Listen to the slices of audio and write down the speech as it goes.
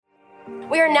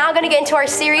We are now going to get into our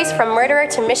series From Murderer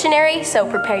to Missionary, so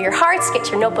prepare your hearts,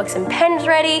 get your notebooks and pens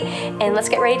ready, and let's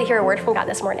get ready to hear a word from God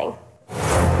this morning.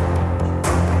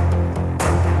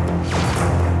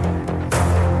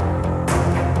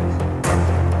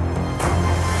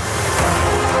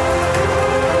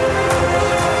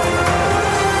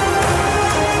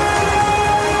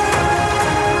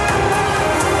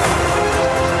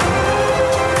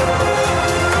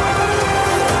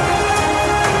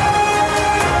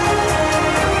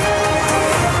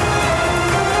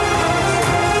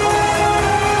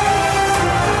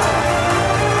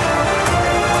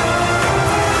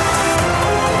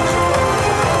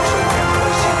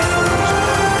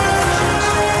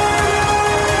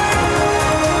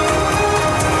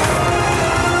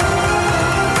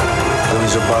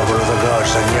 The Bible of the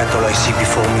gods, and yet all I see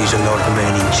before me is an old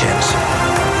man in chains.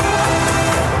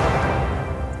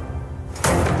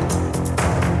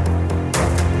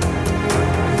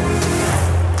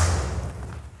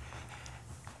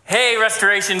 Hey,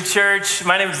 Restoration Church.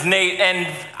 My name is Nate,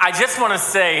 and I just want to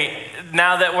say,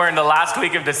 now that we're in the last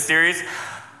week of this series,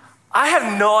 I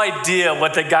have no idea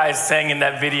what the guy is saying in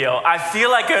that video. I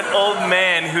feel like an old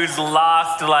man who's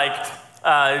lost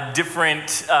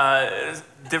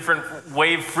different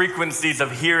wave frequencies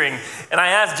of hearing. And I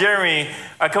asked Jeremy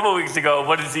a couple of weeks ago,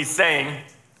 what is he saying?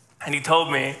 And he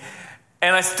told me.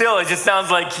 And it just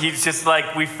sounds like he's just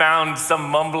like we found some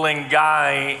mumbling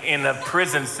guy in a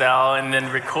prison cell and then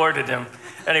recorded him.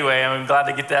 Anyway, I'm glad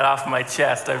to get that off my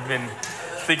chest. I've been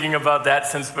thinking about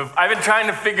that I've been trying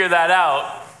to figure that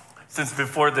out since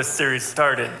before this series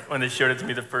started, when they showed it to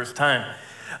me the first time.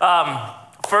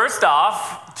 First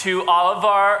off, to all of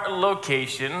our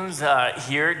locations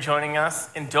here joining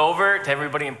us in Dover, to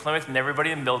everybody in Plymouth and everybody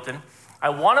in Milton, I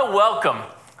want to welcome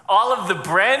all of the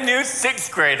brand new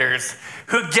sixth graders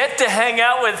who get to hang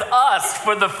out with us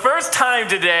for the first time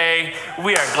today.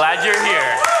 We are glad you're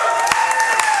here.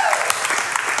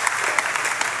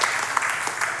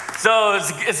 So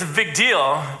it's a big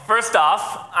deal. First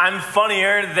off, I'm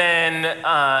funnier than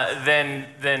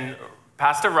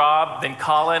Pastor Rob, then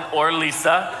Colin or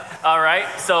Lisa. All right,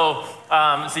 so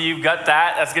you've got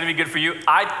that. That's going to be good for you.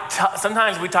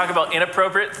 Sometimes we talk about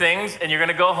inappropriate things, and you're going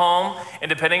to go home, and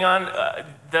depending on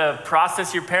the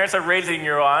process your parents are raising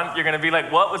you on, you're going to be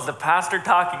like, what was the pastor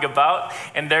talking about?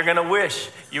 And they're going to wish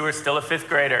you were still a fifth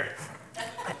grader.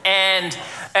 And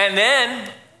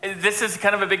then, this is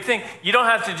kind of a big thing. You don't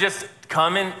have to just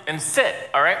come in and sit,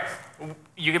 all right?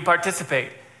 You can participate.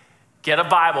 Get a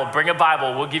Bible, bring a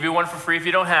Bible. We'll give you one for free if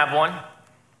you don't have one.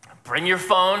 Bring your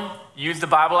phone, use the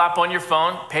Bible app on your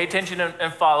phone, pay attention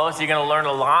and follow. So you're gonna learn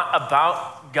a lot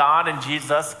about God and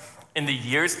Jesus in the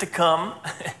years to come.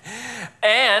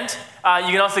 And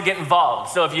you can also get involved.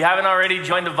 So if you haven't already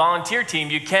joined the volunteer team,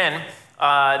 you can.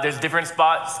 There's different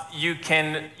spots you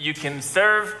can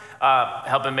serve,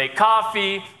 helping make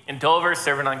coffee in Dover,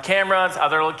 serving on cameras,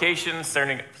 other locations,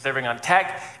 serving on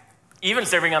tech. Even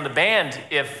serving on the band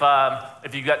if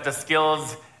you got the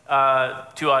skills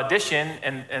to audition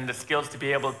and the skills to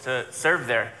be able to serve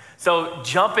there. So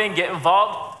jump in, get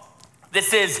involved.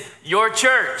 This is your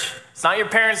church. It's not your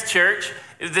parents' church.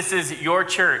 This is your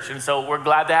church. And so we're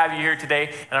glad to have you here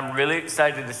today. And I'm really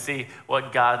excited to see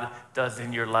what God does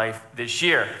in your life this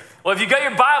year. Well, if you got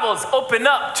your Bibles, open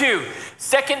up to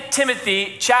 2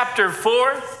 Timothy chapter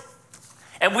 4.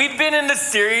 And we've been in this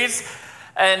series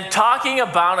and talking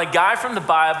about a guy from the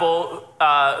Bible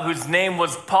whose name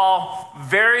was Paul,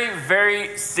 very,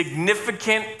 very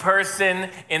significant person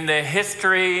in the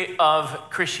history of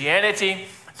Christianity.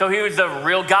 So he was a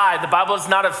real guy. The Bible is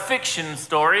not a fiction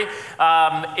story.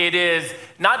 It is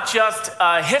not just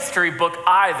a history book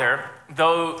either,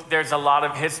 though there's a lot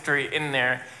of history in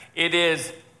there. It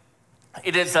is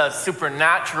a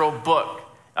supernatural book,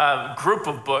 group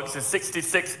of books. There's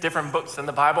 66 different books in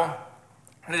the Bible.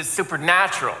 And it is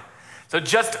supernatural. So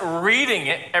just reading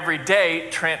it every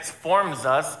day transforms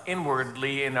us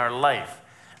inwardly in our life,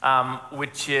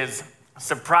 which is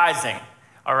surprising.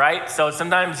 All right. So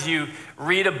sometimes you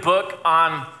read a book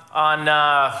on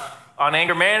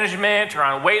anger management or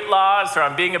on weight loss or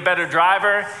on being a better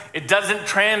driver. It doesn't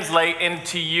translate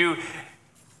into you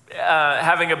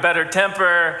having a better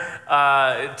temper,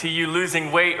 to you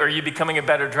losing weight or you becoming a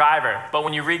better driver. But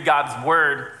when you read God's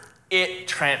word, it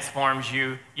transforms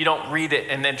you. You don't read it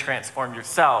and then transform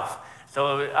yourself.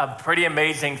 So a pretty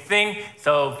amazing thing.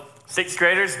 So sixth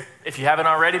graders, if you haven't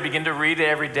already, begin to read it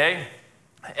every day.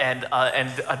 And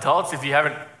adults, if you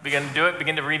haven't begun to do it,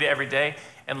 begin to read it every day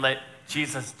and let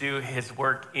Jesus do his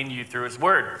work in you through his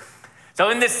word. So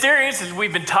in this series, as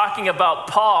we've been talking about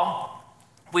Paul,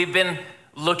 we've been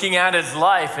looking at his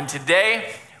life. And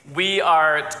today, we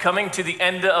are coming to the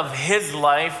end of his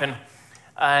life, and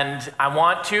I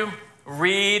want to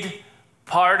read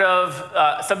part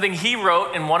of something he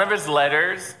wrote in one of his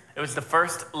letters. It was the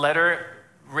first letter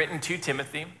written to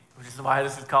Timothy, which is why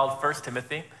this is called 1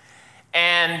 Timothy.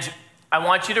 And I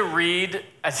want you to read,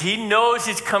 as he knows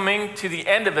he's coming to the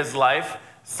end of his life,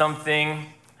 something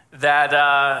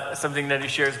that he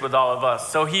shares with all of us.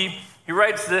 So he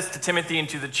writes this to Timothy and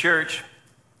to the church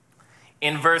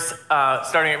in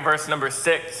starting at verse number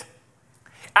 6.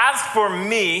 As for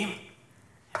me,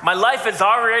 my life has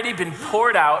already been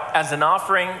poured out as an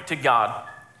offering to God.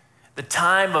 The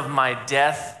time of my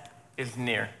death is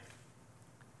near.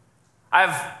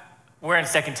 We're in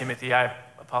 2 Timothy. I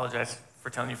apologize for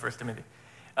telling you 1 Timothy.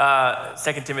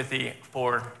 2 Timothy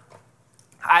 4.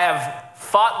 I have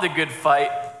fought the good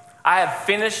fight. I have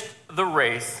finished the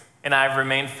race, and I have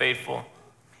remained faithful.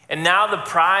 And now the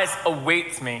prize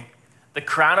awaits me, the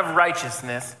crown of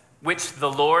righteousness, which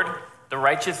the Lord, the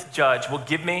righteous judge, will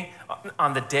give me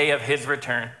on the day of his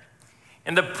return.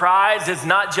 And the prize is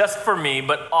not just for me,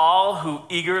 but all who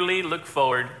eagerly look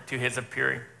forward to his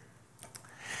appearing.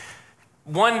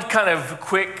 One kind of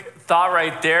quick thought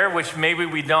right there, which maybe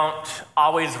we don't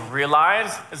always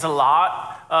realize, is a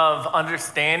lot of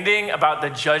understanding about the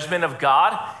judgment of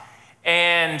God.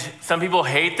 And some people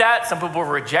hate that, some people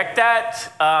reject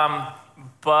that, and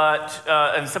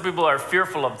some people are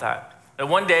fearful of that. That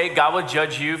one day God will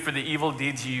judge you for the evil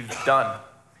deeds you've done.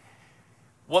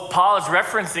 What Paul is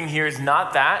referencing here is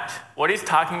not that. What he's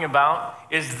talking about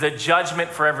is the judgment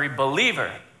for every believer.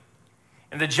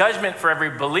 And the judgment for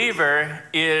every believer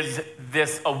is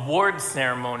this award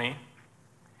ceremony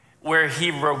where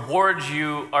he rewards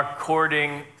you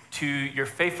according to your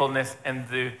faithfulness and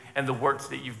the works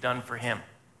that you've done for him.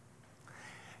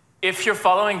 If you're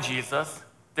following Jesus,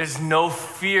 there's no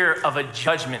fear of a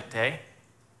judgment day.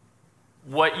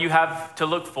 What you have to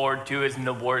look forward to is an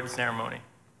award ceremony.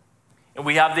 And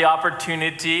we have the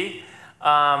opportunity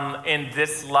in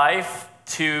this life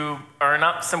to earn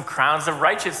up some crowns of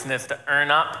righteousness, to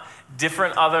earn up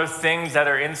different other things that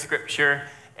are in Scripture.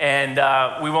 And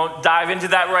we won't dive into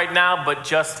that right now, but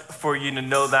just for you to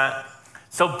know that.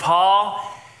 So Paul,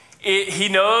 he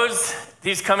knows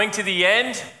he's coming to the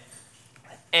end,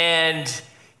 and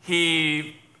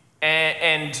he's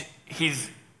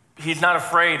not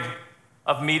afraid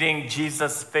of meeting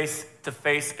Jesus face to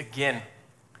face again.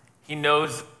 He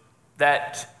knows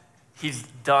that he's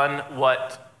done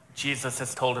what Jesus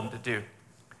has told him to do.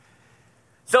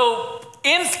 So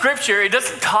in Scripture, it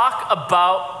doesn't talk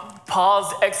about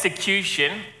Paul's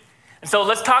execution. And so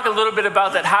let's talk a little bit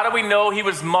about that. How do we know he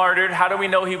was martyred? How do we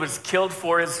know he was killed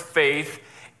for his faith?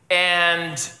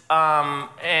 And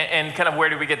kind of where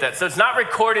do we get that? So it's not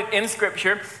recorded in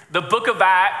Scripture. The book of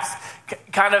Acts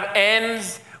kind of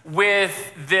ends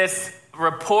with this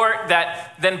report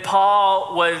that then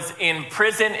Paul was in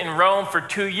prison in Rome for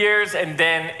 2 years, and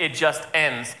then it just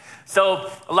ends.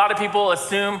 So a lot of people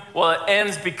assume, well, it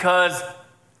ends because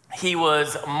he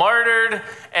was martyred,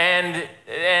 and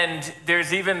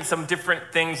there's even some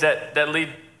different things that lead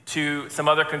to some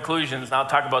other conclusions, and I'll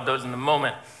talk about those in a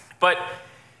moment. But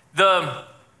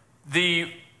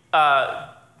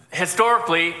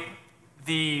historically,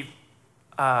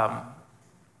 I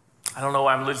don't know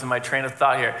why I'm losing my train of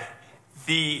thought here.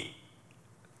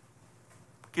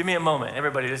 Give me a moment.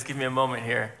 Everybody, just give me a moment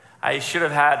here. I should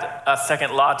have had a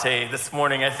second latte this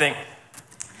morning, I think.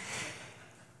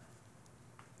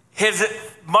 His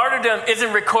martyrdom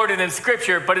isn't recorded in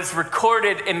Scripture, but it's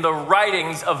recorded in the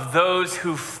writings of those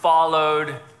who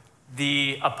followed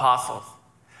the apostles.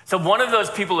 So one of those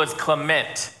people is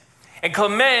Clement. And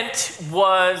Clement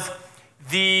was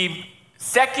the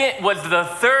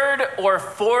third or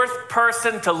fourth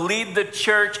person to lead the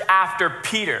church after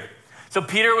Peter. So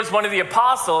Peter was one of the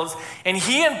apostles, and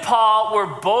he and Paul were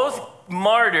both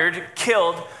martyred,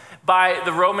 killed by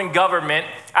the Roman government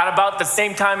at about the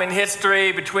same time in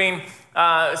history, between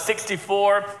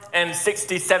 64 and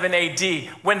 67 AD.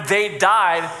 When they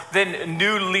died, then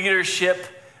new leadership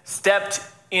stepped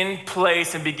in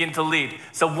place and began to lead.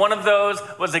 So one of those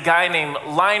was a guy named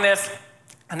Linus,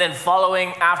 and then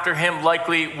following after him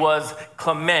likely was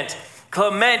Clement.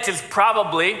 Clement is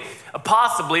possibly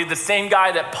the same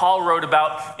guy that Paul wrote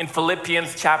about in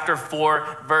Philippians chapter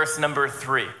 4, verse number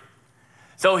 3.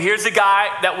 So here's a guy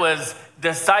that was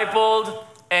discipled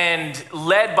and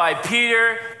led by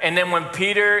Peter, and then when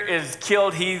Peter is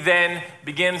killed, he then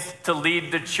begins to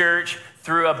lead the church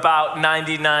through about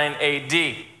 99 AD.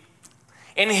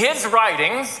 In his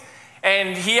writings,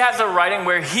 and he has a writing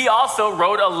where he also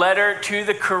wrote a letter to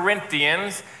the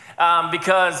Corinthians,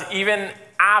 because even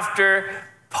after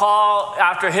Paul,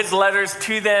 after his letters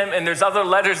to them, and there's other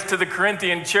letters to the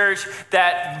Corinthian church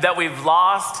that we've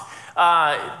lost,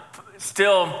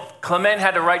 still, Clement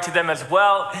had to write to them as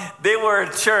well. They were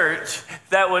a church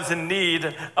that was in need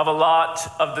of a lot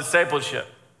of discipleship.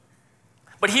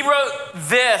 But he wrote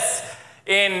this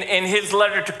in his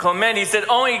letter to Clement. He said,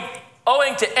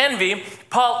 owing to envy,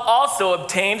 Paul also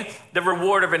obtained the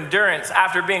reward of endurance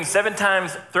after being 7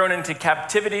 times thrown into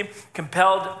captivity,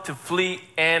 compelled to flee,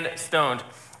 and stoned.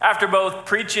 After both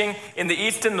preaching in the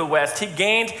East and the West, he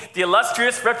gained the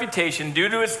illustrious reputation due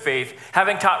to his faith,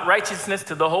 having taught righteousness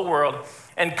to the whole world,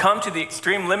 and come to the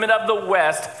extreme limit of the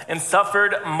West and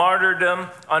suffered martyrdom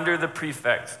under the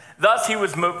prefects. Thus he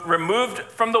was removed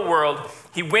from the world.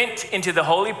 He went into the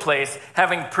holy place,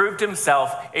 having proved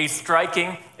himself a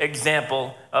striking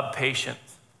example of patience.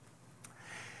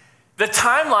 The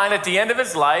timeline at the end of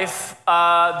his life,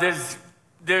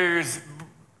 there's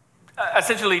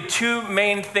essentially 2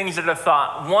 main things that are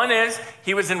thought. One is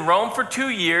he was in Rome for 2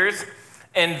 years,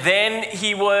 and then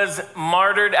he was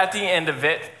martyred at the end of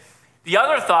it. The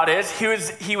other thought is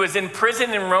he was in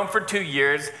prison in Rome for 2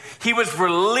 years. He was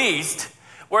released,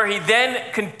 where he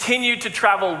then continued to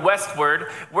travel westward,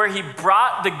 where he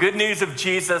brought the good news of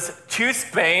Jesus to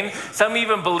Spain. Some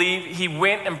even believe he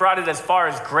went and brought it as far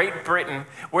as Great Britain,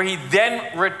 where he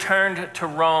then returned to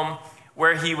Rome,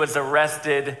 where he was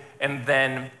arrested and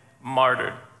then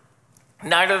martyred.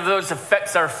 Neither of those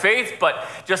affects our faith, but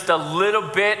just a little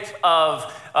bit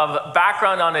of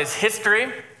background on his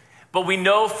history. But we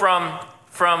know from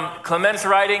Clement's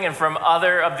writing and from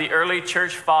other of the early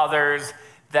church fathers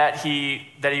that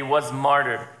he was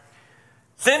martyred.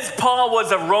 Since Paul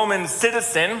was a Roman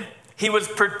citizen, he was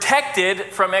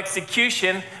protected from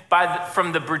execution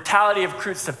from the brutality of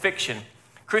crucifixion.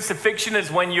 Crucifixion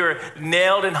is when you're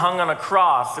nailed and hung on a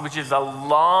cross, which is a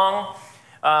long,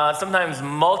 sometimes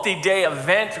multi-day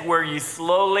event where you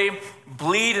slowly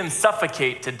bleed and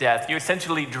suffocate to death. You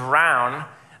essentially drown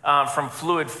from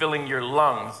fluid filling your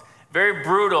lungs. Very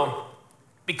brutal.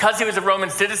 Because he was a Roman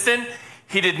citizen,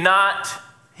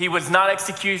 he was not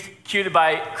executed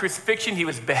by crucifixion. He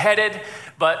was beheaded.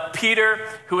 But Peter,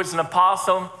 who was an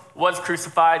apostle, was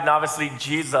crucified. And obviously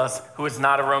Jesus, who was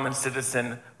not a Roman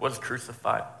citizen, was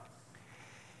crucified.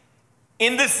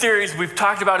 In this series, we've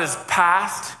talked about his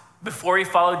past before he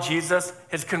followed Jesus,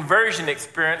 his conversion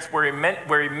experience where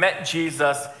he met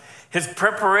Jesus, his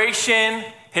preparation,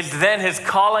 his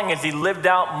calling as he lived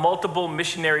out multiple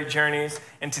missionary journeys.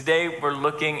 And today we're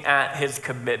looking at his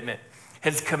commitment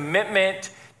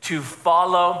to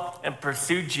follow and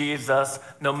pursue Jesus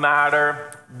no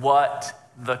matter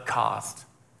what the cost.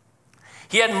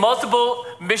 He had multiple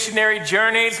missionary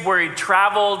journeys where he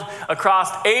traveled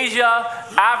across Asia,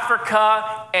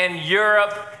 Africa, and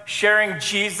Europe, sharing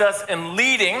Jesus and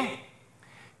leading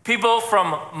people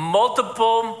from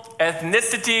multiple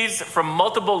ethnicities, from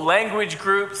multiple language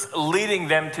groups, leading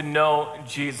them to know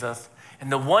Jesus.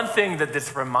 And the one thing that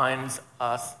this reminds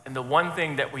us, and the one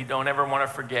thing that we don't ever want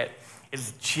to forget,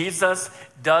 is Jesus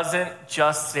doesn't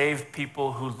just save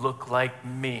people who look like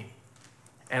me.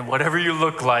 And whatever you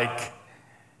look like,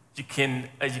 you can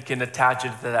attach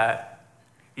it to that.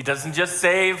 He doesn't just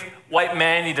save white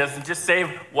men. He doesn't just save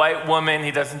white women.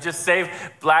 He doesn't just save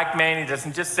black men. He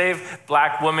doesn't just save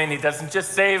black women. He doesn't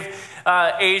just save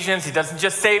Asians. He doesn't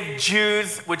just save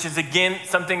Jews, which is, again,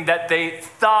 something that they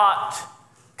thought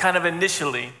kind of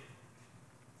initially.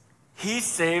 He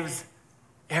saves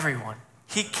everyone.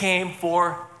 He came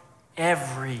for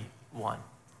everyone.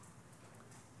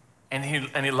 And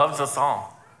he loves us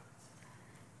all.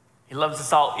 He loves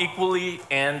us all equally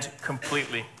and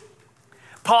completely.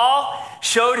 Paul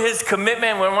showed his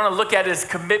commitment. We want to look at his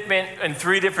commitment in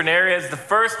 3 different areas. The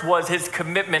first was his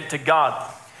commitment to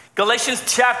God. Galatians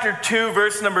chapter 2,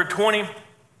 verse number 20,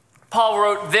 Paul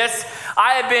wrote this: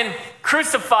 I have been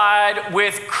crucified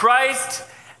with Christ,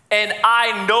 and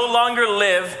I no longer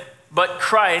live, but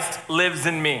Christ lives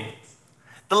in me.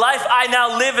 The life I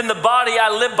now live in the body,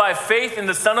 I live by faith in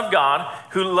the Son of God,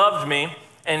 who loved me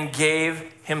and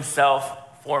gave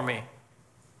himself for me.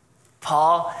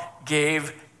 Paul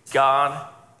gave God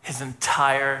his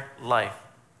entire life.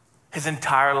 His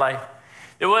entire life.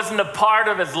 There wasn't a part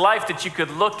of his life that you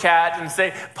could look at and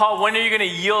say, Paul, when are you going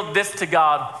to yield this to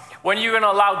God? When are you going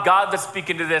to allow God to speak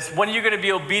into this? When are you going to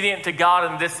be obedient to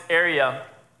God in this area?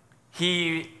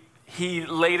 He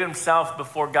laid himself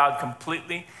before God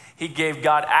completely. He gave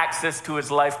God access to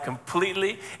his life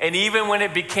completely. And even when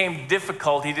it became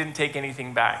difficult, he didn't take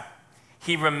anything back.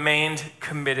 He remained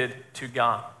committed to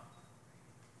God.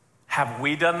 Have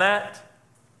we done that?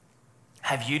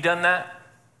 Have you done that?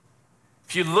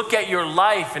 If you look at your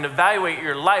life and evaluate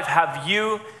your life, have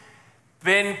you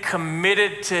been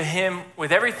committed to him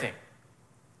with everything?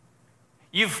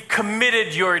 You've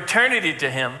committed your eternity to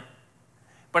him,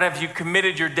 but have you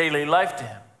committed your daily life to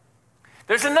him?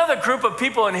 There's another group of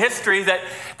people in history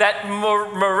that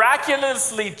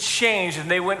miraculously changed, and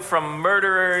they went from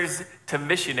murderers to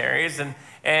missionaries,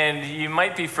 and you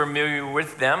might be familiar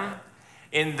with them.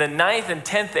 In the 9th and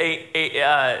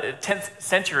 10th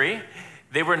century,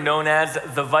 they were known as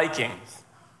the Vikings.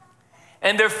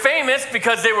 And they're famous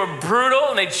because they were brutal,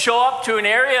 and they'd show up to an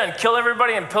area and kill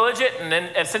everybody and pillage it, and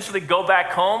then essentially go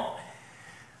back home.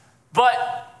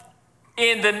 But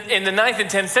in the 9th and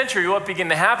 10th century, what began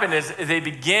to happen is they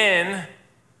began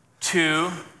to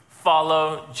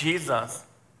follow Jesus.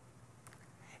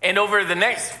 And over the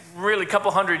next really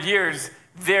couple hundred years,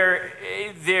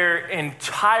 their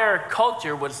entire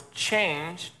culture was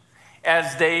changed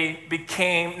as they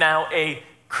became now a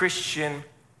Christian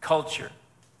culture.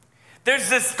 There's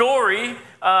this story,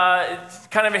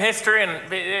 kind of in history,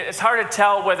 and it's hard to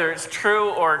tell whether it's true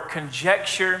or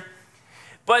conjecture,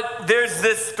 but there's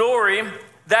this story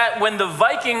that when the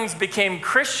Vikings became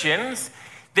Christians,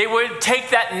 they would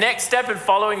take that next step in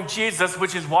following Jesus,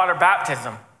 which is water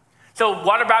baptism. So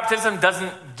water baptism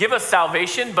doesn't give us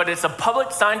salvation, but it's a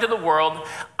public sign to the world,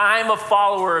 I'm a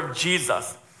follower of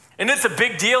Jesus. And it's a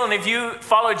big deal, and if you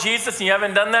follow Jesus and you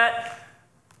haven't done that,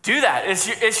 do that.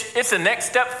 It's a next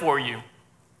step for you.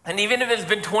 And even if it's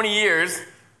been 20 years,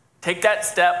 take that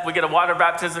step. We get a water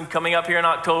baptism coming up here in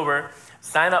October.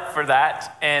 Sign up for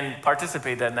that and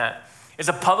participate in that. It's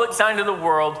a public sign to the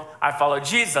world, I follow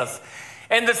Jesus.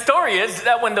 And the story is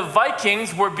that when the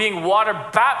Vikings were being water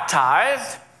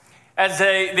baptized, as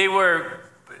they were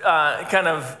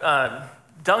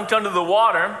dunked under the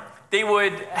water, they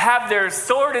would have their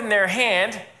sword in their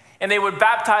hand, and they would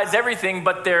baptize everything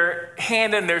but their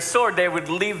hand and their sword. They would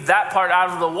leave that part out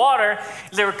of the water.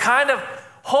 They were kind of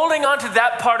holding on to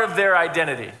that part of their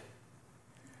identity.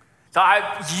 So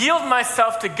I yield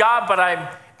myself to God, but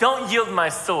I don't yield my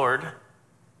sword.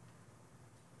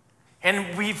 And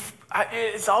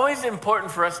it's always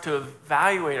important for us to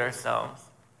evaluate ourselves,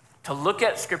 to look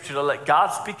at Scripture, to let God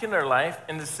speak in our life,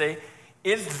 and to say,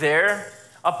 is there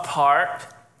a part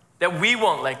that we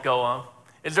won't let go of?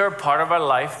 Is there a part of our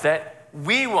life that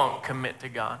we won't commit to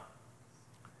God?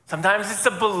 Sometimes it's a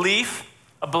belief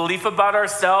about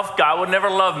ourselves. God will never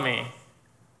love me.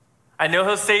 I know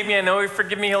he'll save me. I know he'll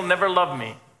forgive me. He'll never love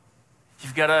me.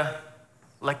 You've got to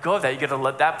let go of that. You've got to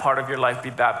let that part of your life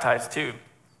be baptized too.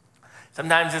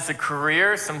 Sometimes it's a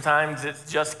career. Sometimes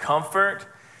it's just comfort.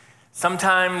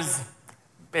 Sometimes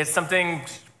it's something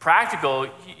practical.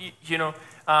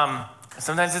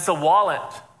 Sometimes it's a wallet.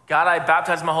 God, I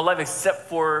baptized my whole life except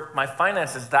for my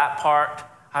finances. That part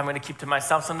I'm going to keep to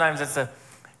myself. Sometimes it's a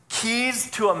keys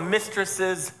to a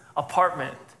mistress's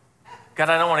apartment. God,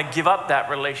 I don't want to give up that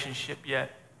relationship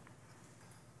yet.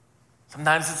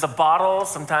 Sometimes it's a bottle.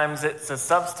 Sometimes it's a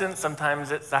substance.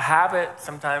 Sometimes it's a habit.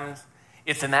 Sometimes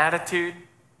it's an attitude.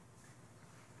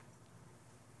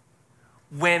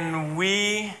 When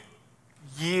we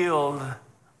yield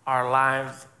our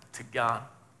lives to God,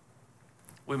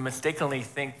 we mistakenly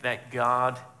think that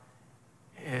God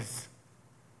is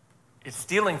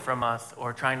stealing from us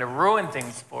or trying to ruin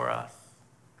things for us.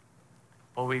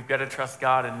 But we've got to trust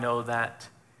God and know that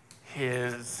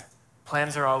his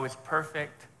plans are always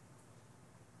perfect,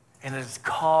 and his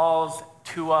calls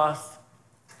to us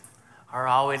are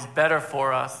always better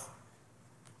for us.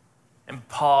 And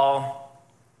Paul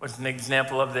was an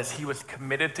example of this. He was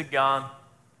committed to God.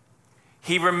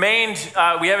 He remained,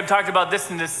 we haven't talked about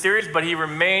this in this series, but he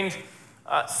remained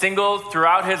single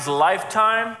throughout his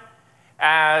lifetime.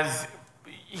 As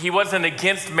he wasn't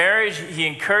against marriage, he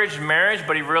encouraged marriage,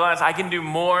 but he realized I can do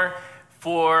more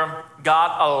for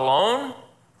God alone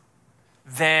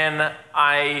than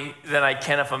I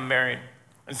can if I'm married.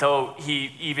 And so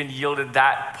he even yielded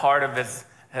that part of his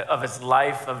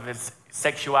life, of his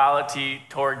sexuality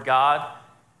toward God.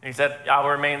 And he said, I'll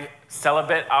remain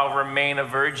celibate, I'll remain a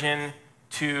virgin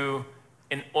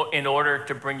in order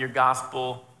to bring your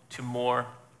gospel to more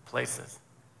places.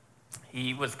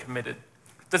 He was committed.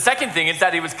 The second thing is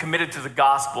that he was committed to the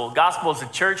gospel. Gospel is a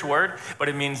church word, but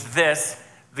it means this,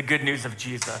 the good news of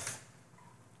Jesus.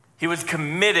 He was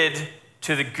committed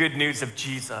to the good news of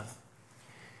Jesus.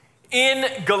 In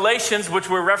Galatians, which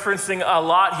we're referencing a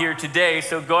lot here today,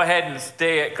 so go ahead and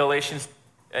stay at Galatians,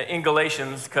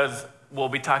 because we'll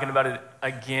be talking about it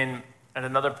again at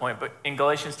another point. But in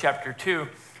Galatians chapter 2,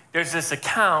 there's this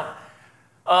account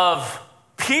of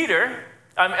Paul,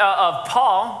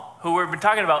 who we've been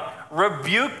talking about,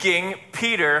 rebuking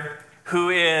Peter, who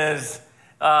is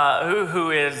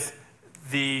the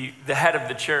head of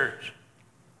the church.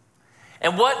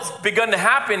 And what's begun to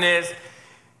happen is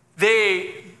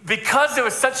because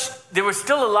there was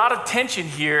still a lot of tension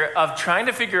here of trying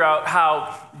to figure out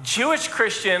how Jewish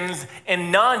Christians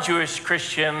and non-Jewish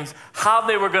Christians, how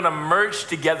they were going to merge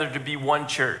together to be one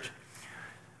church.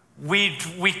 We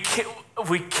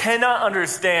cannot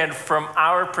understand from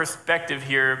our perspective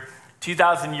here,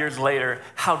 2,000 years later,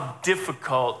 how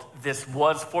difficult this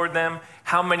was for them,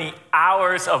 how many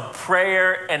hours of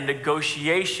prayer and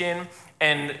negotiation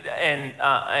and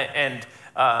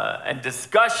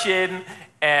discussion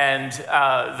and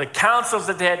the councils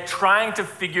that they had trying to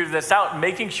figure this out,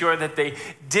 making sure that they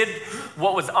did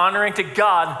what was honoring to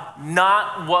God,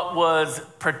 not what was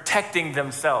protecting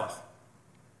themselves.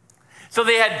 So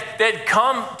they had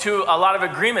come to a lot of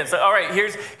agreements. All right,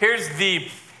 here's the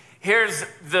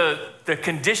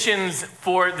conditions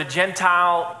for the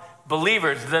Gentile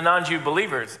believers, the non-Jew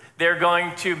believers. They're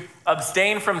going to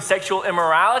abstain from sexual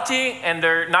immorality, and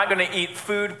they're not going to eat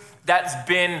food that's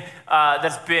been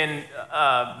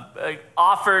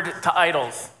offered to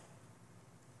idols.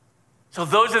 So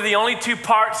those are the only two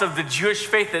parts of the Jewish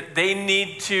faith that they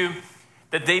need to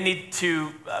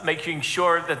making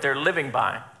sure that they're living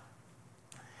by.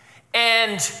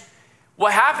 And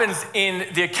what happens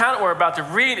in the account we're about to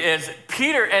read is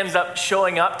Peter ends up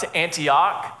showing up to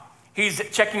Antioch. He's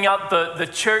checking out the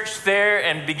church there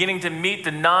and beginning to meet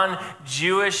the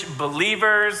non-Jewish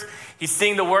believers. He's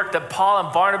seeing the work that Paul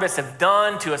and Barnabas have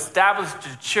done to establish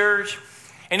the church.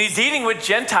 And he's eating with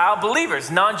Gentile believers,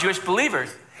 non-Jewish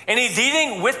believers. And he's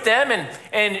eating with them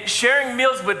and sharing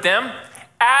meals with them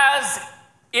as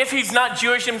if he's not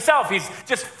Jewish himself. He's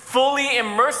just fully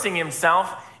immersing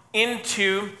himself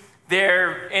into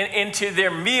their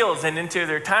meals and into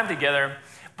their time together.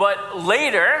 But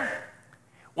later,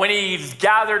 when he's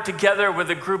gathered together with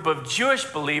a group of Jewish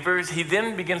believers, he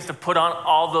then begins to put on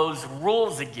all those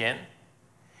rules again.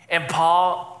 And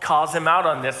Paul calls him out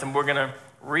on this, and we're going to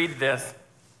read this.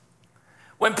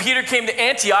 When Peter came to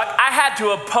Antioch, I had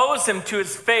to oppose him to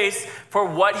his face, for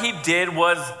what he did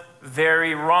was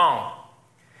very wrong.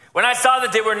 When I saw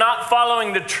that they were not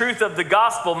following the truth of the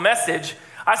gospel message,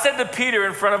 I said to Peter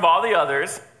in front of all the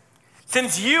others,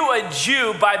 since you, a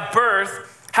Jew by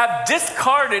birth, have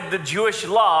discarded the Jewish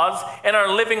laws and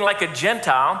are living like a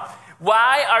Gentile,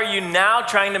 why are you now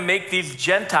trying to make these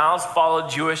Gentiles follow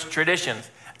Jewish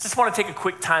traditions? I just want to take a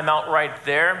quick time out right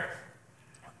there.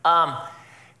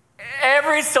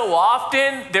 Every so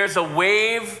often, there's a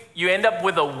wave, you end up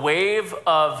with a wave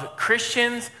of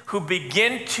Christians who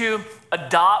begin to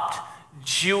adopt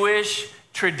Jewish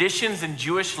traditions and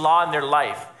Jewish law in their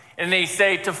life. And they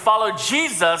say to follow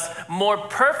Jesus more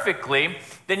perfectly,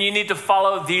 then you need to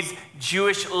follow these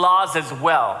Jewish laws as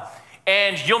well.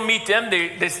 And you'll meet them,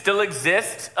 they still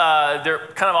exist. They're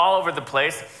kind of all over the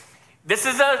place. This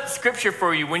is a scripture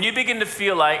for you. When you begin to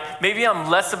feel like maybe I'm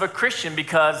less of a Christian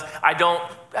because I don't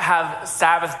have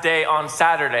Sabbath day on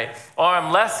Saturday, or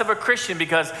I'm less of a Christian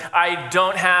because I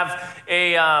don't have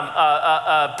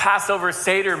a Passover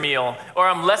Seder meal, or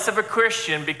I'm less of a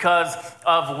Christian because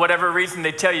of whatever reason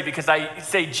they tell you, because I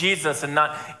say Jesus and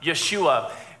not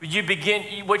Yeshua.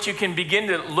 What you can begin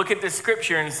to look at the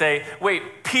scripture and say,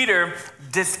 wait, Peter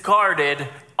discarded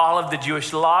all of the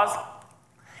Jewish laws,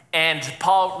 and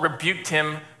Paul rebuked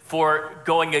him for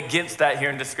going against that here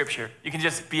in the scripture. You can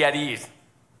just be at ease.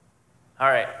 All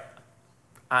right,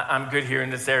 I'm good here in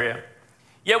this area.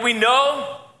 Yet we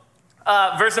know,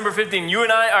 verse number 15, you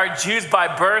and I are Jews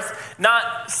by birth,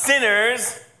 not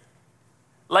sinners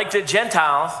like the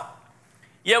Gentiles.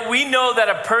 Yet we know that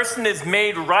a person is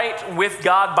made right with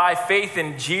God by faith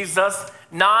in Jesus,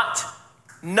 not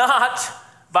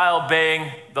by obeying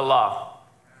the law.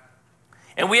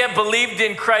 And we have believed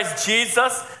in Christ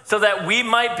Jesus so that we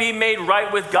might be made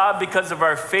right with God because of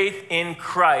our faith in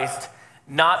Christ,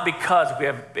 not because we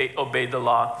have obeyed the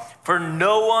law. For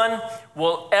no one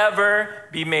will ever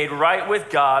be made right with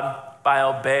God by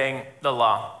obeying the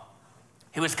law.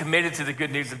 He was committed to the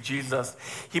good news of Jesus.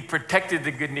 He protected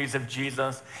the good news of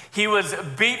Jesus. He was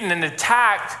beaten and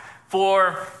attacked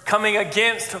for coming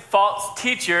against false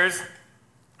teachers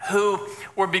who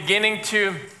were beginning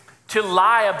to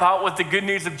lie about what the good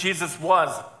news of Jesus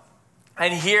was.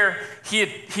 And here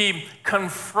he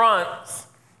confronts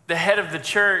the head of the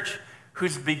church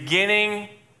who's beginning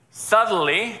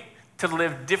subtly to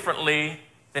live differently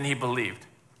than he believed.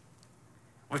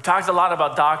 We've talked a lot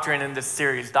about doctrine in this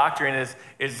series. Doctrine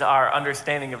is our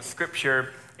understanding of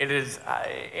Scripture. It is,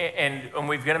 and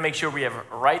we've got to make sure we have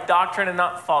right doctrine and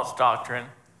not false doctrine.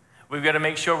 We've got to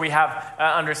make sure we have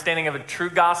an understanding of a true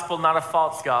gospel, not a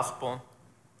false gospel.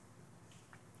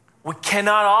 We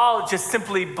cannot all just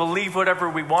simply believe whatever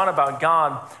we want about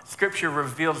God. Scripture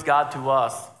reveals God to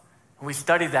us. And we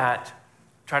study that,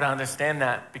 try to understand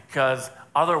that, because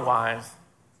otherwise,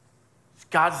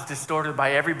 God's distorted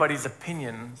by everybody's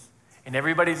opinions and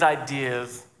everybody's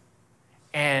ideas,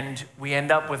 and we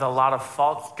end up with a lot of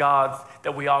false gods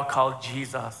that we all call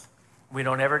Jesus. We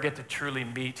don't ever get to truly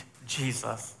meet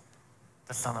Jesus,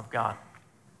 the Son of God.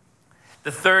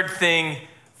 The third thing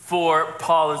for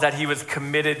Paul is that he was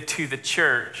committed to the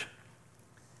church.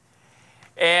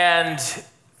 And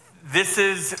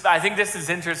I think this is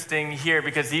interesting here,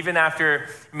 because even after,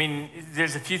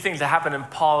 there's a few things that happened in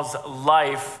Paul's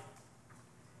life,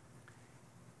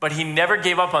 but he never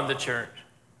gave up on the church.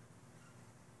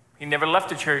 He never left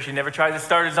the church. He never tried to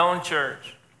start his own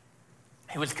church.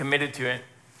 He was committed to it.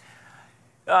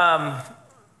 A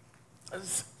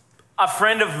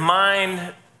friend of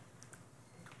mine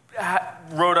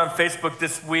wrote on Facebook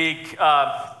this week,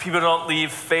 people don't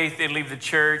leave faith, they leave the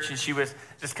church. And she was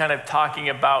just kind of talking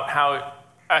about how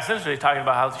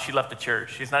she left the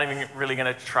church. She's not even really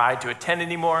going to try to attend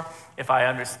anymore, if I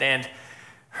understand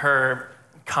her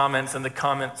comments in the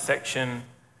comment section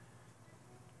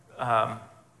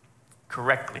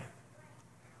correctly.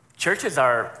 Churches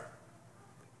are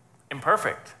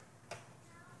imperfect.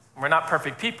 We're not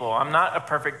perfect people. I'm not a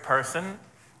perfect person.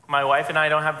 My wife and I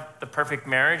don't have the perfect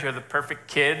marriage or the perfect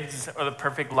kids or the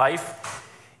perfect life.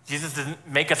 Jesus didn't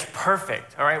make us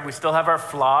perfect, all right? We still have our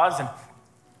flaws, and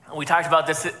we talked about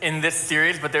this in this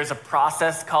series, but there's a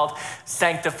process called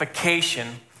sanctification,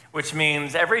 which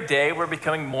means every day we're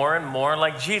becoming more and more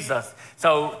like Jesus.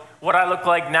 So what I look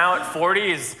like now at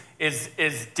 40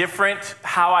 is different.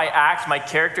 How I act, my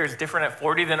character is different at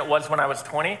 40 than it was when I was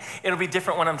 20. It'll be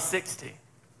different when I'm 60.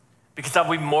 Because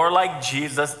I'll be more like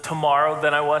Jesus tomorrow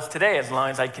than I was today, as long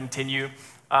as I continue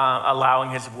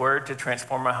allowing his word to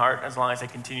transform my heart, as long as I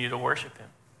continue to worship him.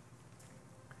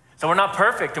 So we're not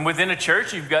perfect. And within a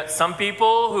church, you've got some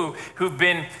people who've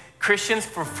been Christians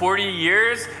for 40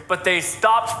 years, but they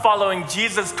stopped following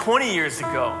Jesus 20 years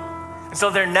ago. And so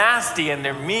they're nasty and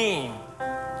they're mean.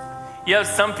 You have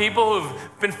some people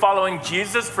who've been following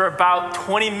Jesus for about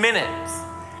 20 minutes.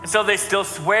 And so they still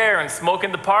swear and smoke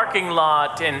in the parking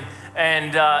lot and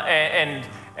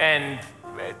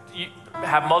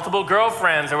have multiple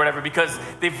girlfriends or whatever, because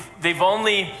they've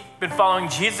only been following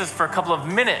Jesus for a couple of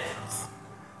minutes.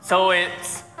 So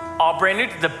it's all brand new.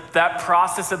 That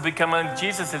process of becoming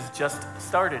Jesus has just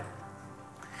started.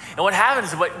 And what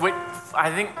happens, what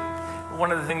I think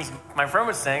one of the things my friend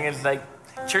was saying is, like,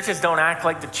 churches don't act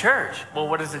like the church. Well,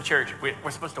 what is the church?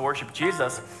 We're supposed to worship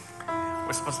Jesus.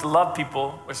 We're supposed to love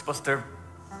people. We're supposed to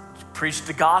preach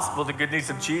the gospel, the good news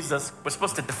of Jesus. We're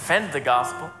supposed to defend the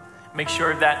gospel, make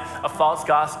sure that a false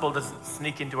gospel doesn't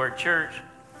sneak into our church.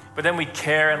 But then we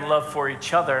care and love for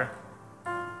each other.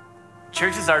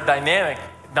 Churches are dynamic.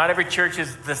 Not every church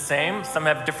is the same. Some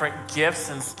have different gifts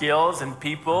and skills and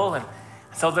people. And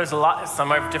so there's a lot.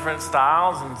 Some have different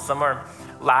styles, and some are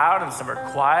loud, and some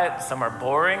are quiet, some are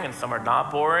boring, and some are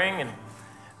not boring. And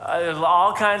there's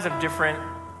all kinds of different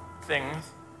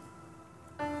things.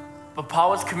 But Paul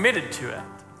was committed to it.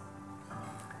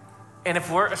 And if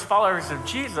we're as followers of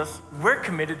Jesus, we're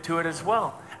committed to it as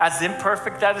well. As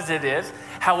imperfect as it is,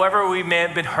 however we may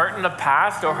have been hurt in the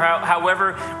past, or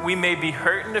however we may be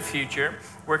hurt in the future,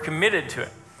 we're committed to it.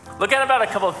 Look at about a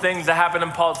couple of things that happened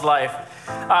in Paul's life.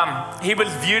 He was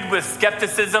viewed with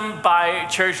skepticism by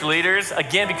church leaders,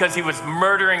 again, because he was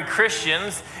murdering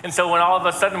Christians. And so when all of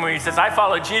a sudden when he says, I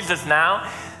follow Jesus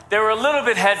now, they were a little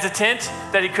bit hesitant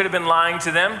that he could have been lying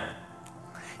to them.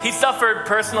 He suffered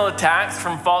personal attacks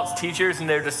from false teachers and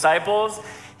their disciples.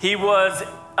 He was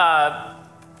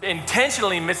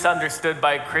intentionally misunderstood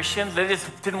by Christians. They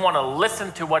just didn't want to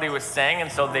listen to what he was saying,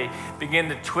 and so they began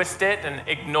to twist it and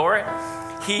ignore it.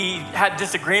 He had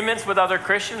disagreements with other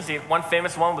Christians. He had one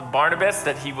famous one with Barnabas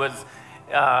that he was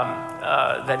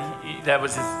that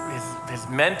was his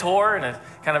mentor and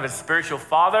kind of his spiritual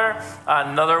father.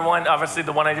 Another one, obviously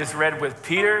the one I just read with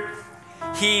Peter.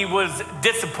 He was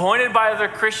disappointed by other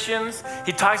Christians.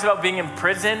 He talks about being in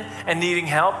prison and needing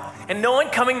help, and no one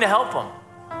coming to help him.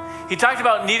 He talked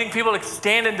about needing people to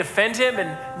stand and defend him,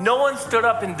 and no one stood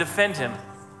up and defend him.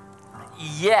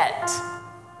 Yet,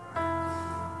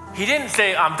 he didn't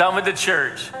say, I'm done with the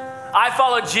church. I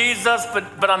follow Jesus,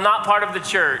 but I'm not part of the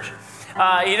church.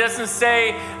 He doesn't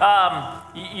say,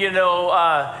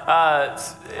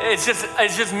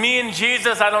 it's just me and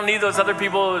Jesus. I don't need those other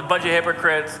people, a bunch of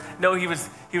hypocrites. No, he was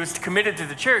committed to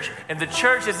the church. And the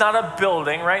church is not a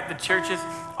building, right? The church is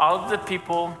all of the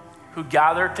people who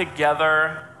gather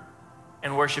together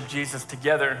and worship Jesus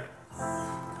together.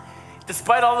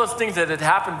 despite all those things that had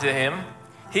happened to him,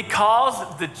 he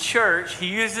calls the church, he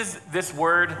uses this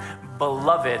word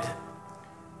beloved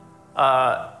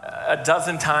a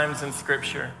dozen times in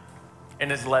Scripture in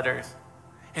his letters.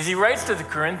 As he writes to the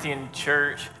Corinthian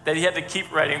church that he had to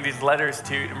keep writing these letters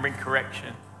to and bring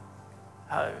correction.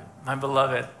 My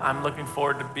beloved, I'm looking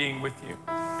forward to being with you.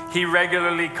 He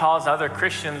regularly calls other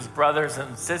Christians brothers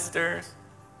and sisters.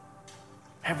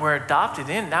 And we're adopted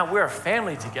in. Now we're a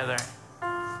family together.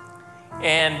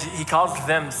 And he calls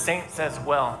them saints as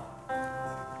well.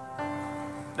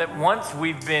 That once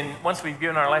we've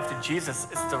given our life to Jesus,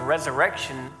 it's the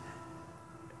resurrection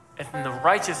and the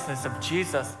righteousness of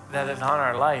Jesus that is on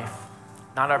our life,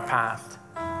 not our past.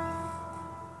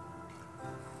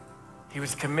 He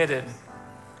was committed.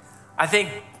 I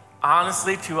think,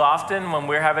 honestly, too often when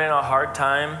we're having a hard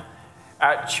time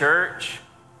at church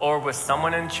or with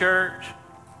someone in church,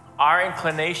 our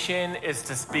inclination is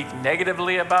to speak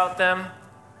negatively about them,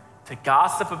 to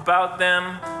gossip about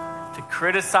them, to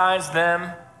criticize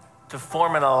them, to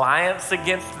form an alliance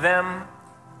against them.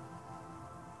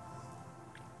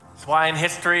 That's why in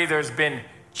history there's been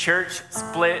church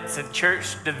splits and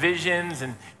church divisions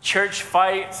and church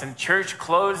fights and church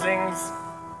closings.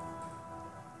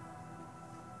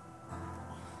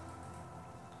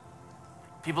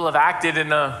 People have acted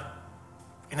in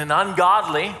an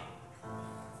ungodly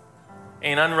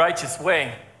and unrighteous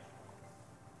way.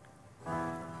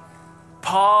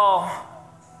 Paul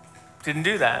didn't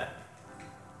do that.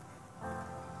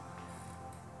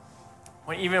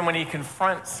 Even when he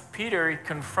confronts Peter, he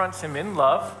confronts him in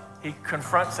love. He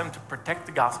confronts him to protect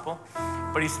the gospel,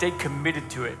 but he stayed committed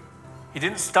to it. He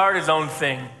didn't start his own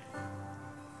thing.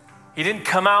 He didn't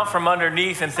come out from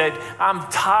underneath and said, I'm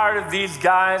tired of these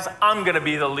guys. I'm going to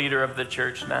be the leader of the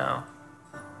church now.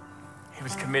 He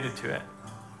was committed to it.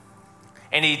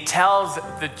 And he tells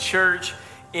the church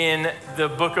in the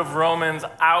book of Romans,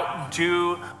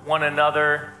 outdo one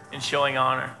another in showing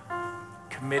honor.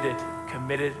 Committed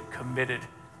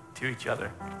to each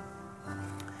other.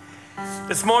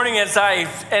 This morning, as I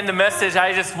end the message,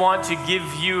 I just want to give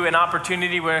you an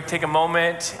opportunity. We're going to take a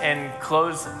moment and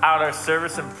close out our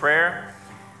service in prayer.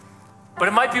 But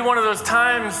it might be one of those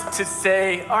times to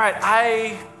say, all right,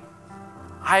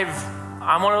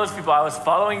 I'm one of those people, I was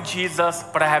following Jesus,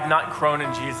 but I have not grown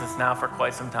in Jesus now for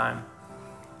quite some time.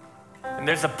 And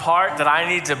there's a part that I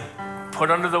need to put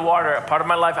under the water, a part of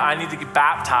my life I need to get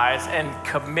baptized and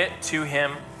commit to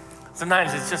him.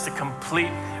 Sometimes it's just a complete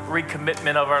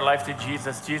recommitment of our life to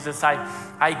Jesus. Jesus,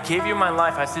 I gave you my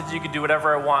life. I said you could do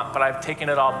whatever I want, but I've taken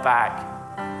it all back.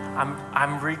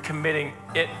 I'm recommitting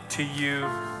it to you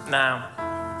now.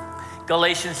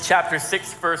 Galatians chapter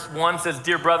 6, verse 1 says,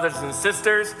 Dear brothers and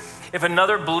sisters, if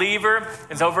another believer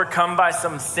is overcome by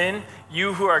some sin,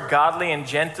 you who are godly and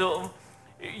gentle,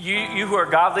 you who are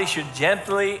godly should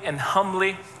gently and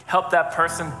humbly help that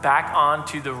person back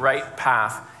onto the right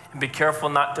path. And be careful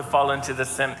not to fall into the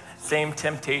same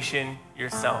temptation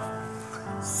yourself.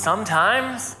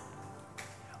 Sometimes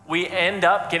we end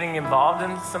up getting involved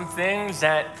in some things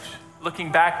that,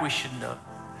 looking back, we shouldn't have.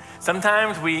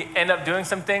 Sometimes we end up doing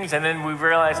some things and then we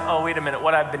realize, oh, wait a minute,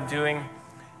 what I've been doing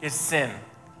is sin.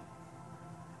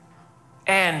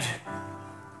 And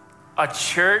a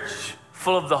church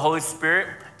full of the Holy Spirit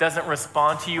doesn't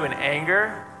respond to you in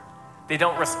anger. They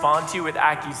don't respond to you with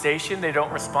accusation. They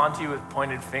don't respond to you with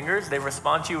pointed fingers. They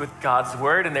respond to you with God's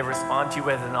word, and they respond to you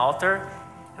with an altar.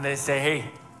 And they say, hey,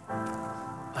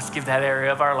 let's give that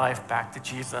area of our life back to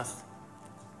Jesus.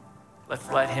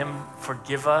 Let's let him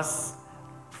forgive us,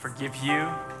 forgive you,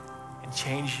 and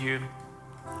change you.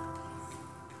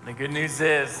 And the good news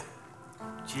is,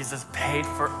 Jesus paid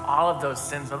for all of those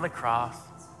sins on the cross.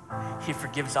 He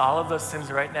forgives all of those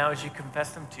sins right now as you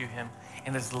confess them to him.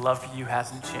 And his love for you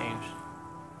hasn't changed.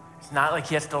 It's not like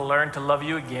he has to learn to love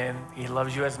you again. He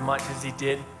loves you as much as he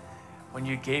did when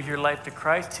you gave your life to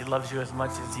Christ. He loves you as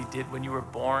much as he did when you were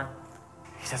born.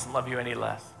 He doesn't love you any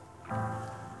less.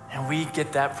 And we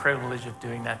get that privilege of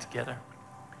doing that together.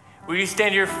 Will you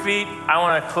stand to your feet? I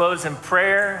want to close in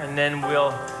prayer, and then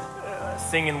we'll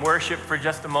sing and worship for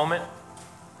just a moment.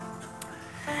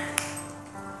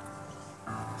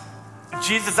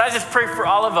 Jesus, I just pray for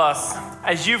all of us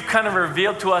as you've kind of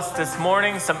revealed to us this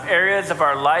morning some areas of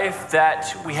our life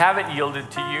that we haven't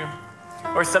yielded to you,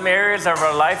 or some areas of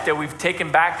our life that we've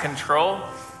taken back control.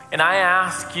 And I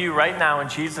ask you right now in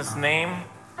Jesus' name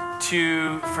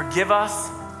to forgive us,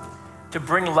 to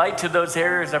bring light to those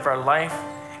areas of our life.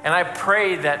 And I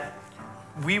pray that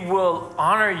we will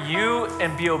honor you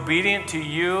and be obedient to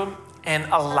you and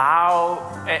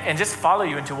allow and just follow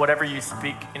you into whatever you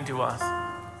speak into us.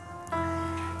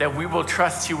 that we will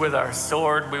trust you with our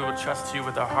sword, we will trust you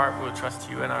with our heart, we will trust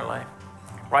you in our life.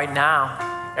 Right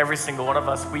now, every single one of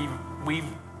us, we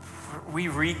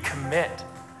recommit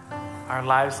our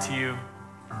lives to you.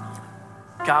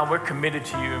 God, we're committed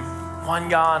to you. One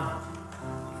God,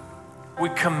 we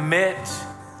commit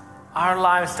our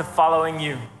lives to following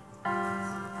you.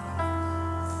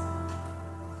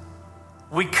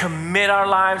 We commit our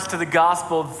lives to the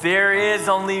gospel. There is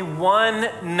only one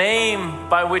name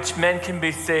by which men can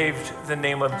be saved, the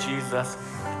name of Jesus.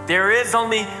 There is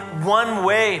only one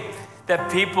way that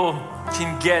people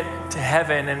can get to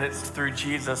heaven, and it's through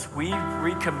Jesus. We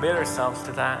recommit ourselves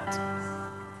to that.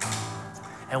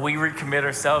 And we recommit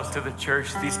ourselves to the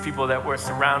church, these people that we're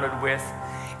surrounded with,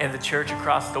 and the church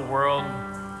across the world.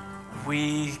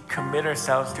 We commit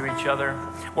ourselves to each other.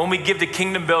 When we give to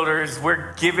Kingdom Builders,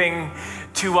 we're giving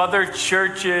to other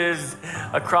churches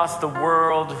across the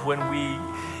world. When we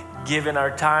give in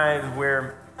our tithe,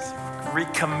 we're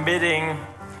recommitting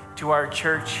to our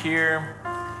church here.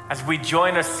 As we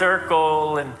join a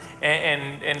circle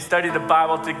and study the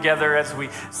Bible together, as we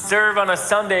serve on a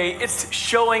Sunday, it's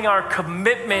showing our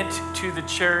commitment to the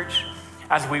church.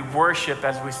 As we worship,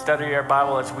 as we study our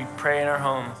Bible, as we pray in our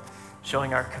homes,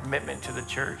 showing our commitment to the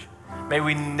church. May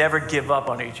we never give up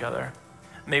on each other.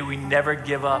 May we never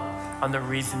give up on the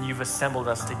reason you've assembled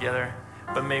us together,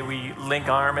 but may we link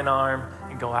arm in arm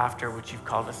and go after what you've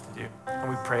called us to do.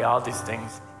 And we pray all these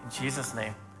things in Jesus'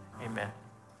 name, amen.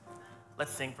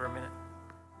 Let's sing for a minute.